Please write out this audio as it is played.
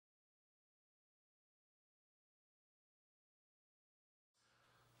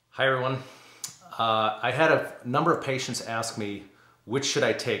Hi everyone. I had a number of patients ask me which should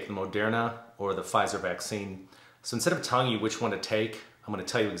I take, the Moderna or the Pfizer vaccine. So instead of telling you which one to take, I'm going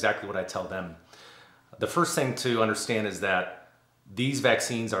to tell you exactly what I tell them. The first thing to understand is that these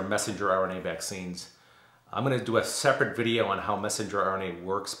vaccines are messenger RNA vaccines. I'm going to do a separate video on how messenger RNA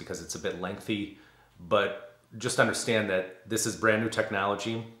works because it's a bit lengthy, but just understand that this is brand new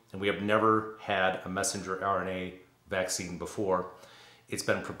technology and we have never had a messenger RNA vaccine before. It's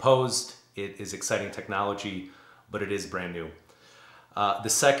been proposed, it is exciting technology, but it is brand new. The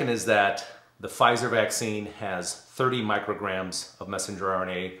second is that the Pfizer vaccine has 30 micrograms of messenger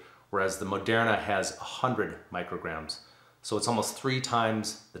RNA, whereas the Moderna has 100 micrograms. So it's almost 3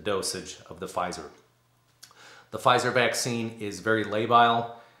 times the dosage of the Pfizer. The Pfizer vaccine is very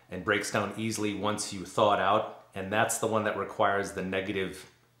labile and breaks down easily once you thaw it out, and that's the one that requires the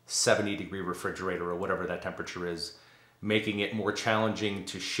negative 70-degree refrigerator or whatever that temperature is, making it more challenging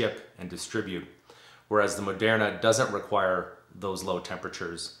to ship and distribute, whereas the Moderna doesn't require those low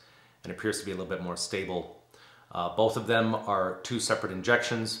temperatures and appears to be a little bit more stable. Both of them are 2 separate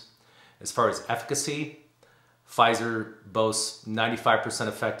injections. As far as efficacy, Pfizer boasts 95%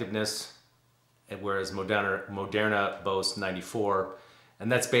 effectiveness, whereas Moderna boasts 94%,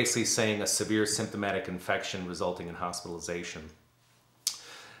 and that's basically saying a severe symptomatic infection resulting in hospitalization.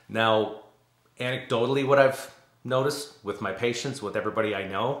 Now, anecdotally, what I've noticed with my patients, with everybody I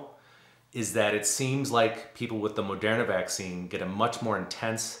know, is that it seems like people with the Moderna vaccine get a much more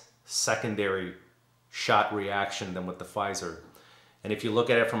intense secondary shot reaction than with the Pfizer. And if you look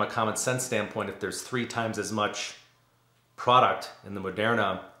at it from a common sense standpoint, if there's 3 times as much product in the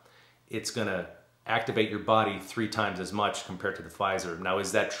Moderna, it's gonna activate your body 3 times as much compared to the Pfizer. Now,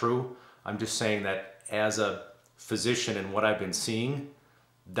 is that true? I'm just saying that as a physician and what I've been seeing,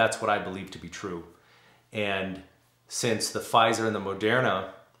 that's what I believe to be true. And since the Pfizer and the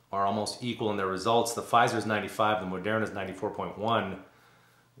Moderna are almost equal in their results, the Pfizer is 95, the Moderna is 94.1,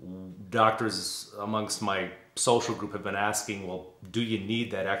 doctors amongst my social group have been asking, well, do you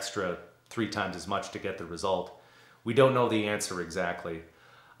need that extra 3 times as much to get the result? We don't know the answer exactly.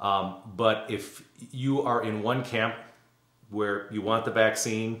 But if you are in one camp where you want the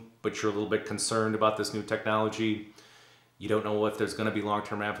vaccine, but you're a little bit concerned about this new technology, you don't know if there's going to be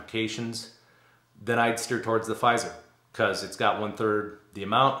long-term ramifications, then I'd steer towards the Pfizer because it's got 1/3 the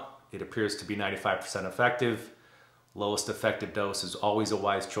amount. It appears to be 95% effective. Lowest effective dose is always a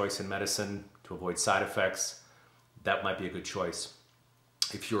wise choice in medicine to avoid side effects. That might be a good choice.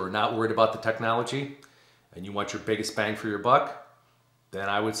 If you're not worried about the technology and you want your biggest bang for your buck, then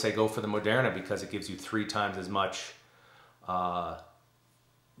I would say go for the Moderna because it gives you 3 times as much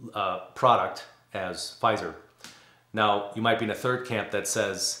product as Pfizer. Now, you might be in a third camp that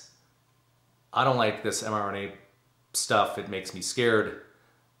says, I don't like this mRNA stuff, it makes me scared.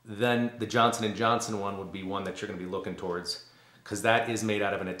 Then the Johnson & Johnson one would be one that you're going to be looking towards because that is made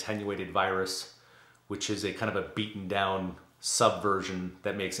out of an attenuated virus, which is a kind of a beaten down subversion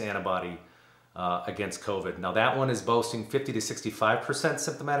that makes antibody against COVID. Now that one is boasting 50 to 65%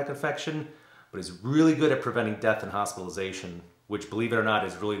 symptomatic infection, but is really good at preventing death and hospitalization, which, believe it or not,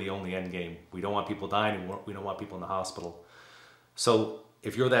 is really the only end game. We don't want people dying, we don't want people in the hospital. So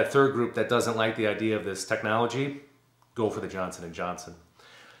if you're that third group that doesn't like the idea of this technology, go for the Johnson & Johnson.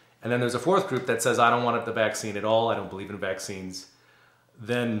 And then there's a fourth group that says, I don't want the vaccine at all, I don't believe in vaccines.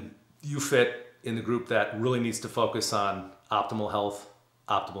 Then you fit in the group that really needs to focus on optimal health,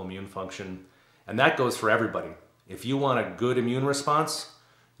 optimal immune function. And that goes for everybody. If you want a good immune response,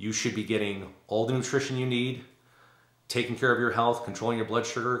 you should be getting all the nutrition you need, taking care of your health, controlling your blood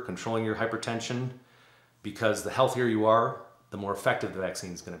sugar, controlling your hypertension, because the healthier you are, the more effective the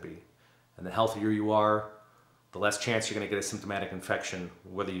vaccine is going to be. And the healthier you are, the less chance you're going to get a symptomatic infection,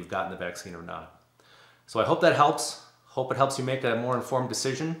 whether you've gotten the vaccine or not. So I hope that helps. Hope it helps you make a more informed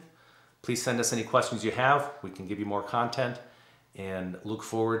decision. Please send us any questions you have. We can give you more content, and look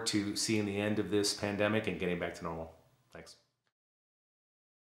forward to seeing the end of this pandemic and getting back to normal. Thanks.